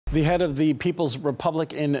The head of the People's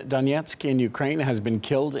Republic in Donetsk in Ukraine has been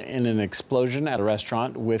killed in an explosion at a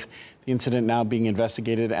restaurant, with the incident now being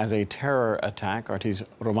investigated as a terror attack. RT's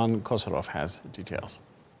Roman Kosarov has details.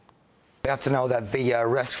 We have to know that the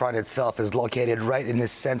restaurant itself is located right in the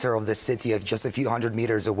center of the city, of just a few hundred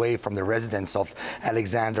meters away from the residence of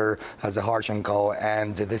Alexander Zakharchenko.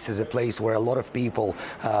 And this is a place where a lot of people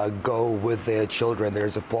go with their children.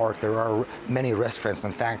 There's a park. There are many restaurants.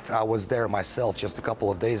 In fact, I was there myself just a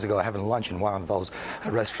couple of days ago having lunch in one of those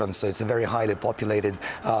restaurants. So it's a very highly populated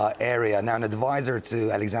area. Now, an advisor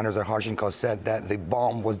to Alexander Zakharchenko said that the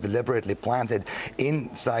bomb was deliberately planted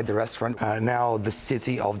inside the restaurant. Now, the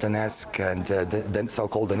city of Donetsk and the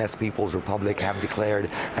so-called Donetsk People's Republic have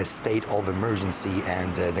declared a state of emergency,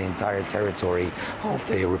 and the entire territory of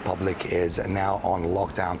the republic is now on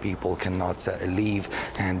lockdown. People cannot leave,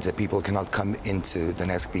 and people cannot come into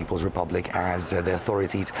Donetsk People's Republic, as the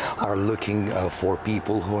authorities are looking for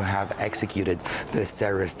people who have executed this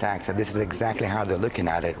terrorist act. And this is exactly how they're looking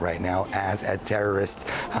at it right now, as a terrorist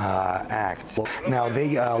act. Now,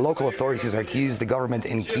 the local authorities accuse the government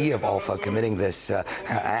in Kiev of committing this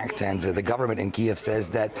act, and the government in Kiev says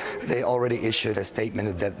that they already issued a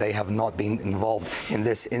statement that they have not been involved in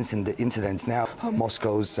this incident. Now,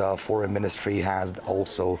 Moscow's foreign ministry has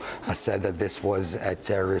also said that this was a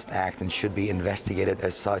terrorist act and should be investigated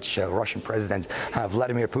as such. Russian President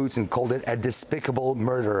Vladimir Putin called it a despicable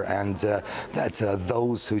murder, and that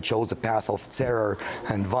those who chose a path of terror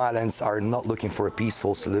and violence are not looking for a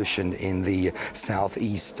peaceful solution in the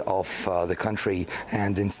southeast of the country,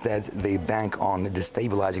 and instead they bank on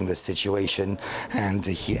destabilizing the situation. And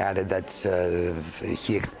he added that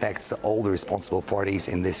he expects all the responsible parties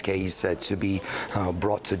in this case to be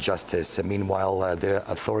brought to justice. Meanwhile, the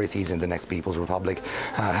authorities in the Donetsk People's Republic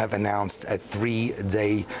have announced a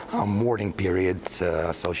 3-day mourning period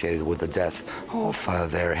associated with the death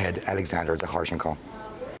of their head, Alexander Zakharchenko.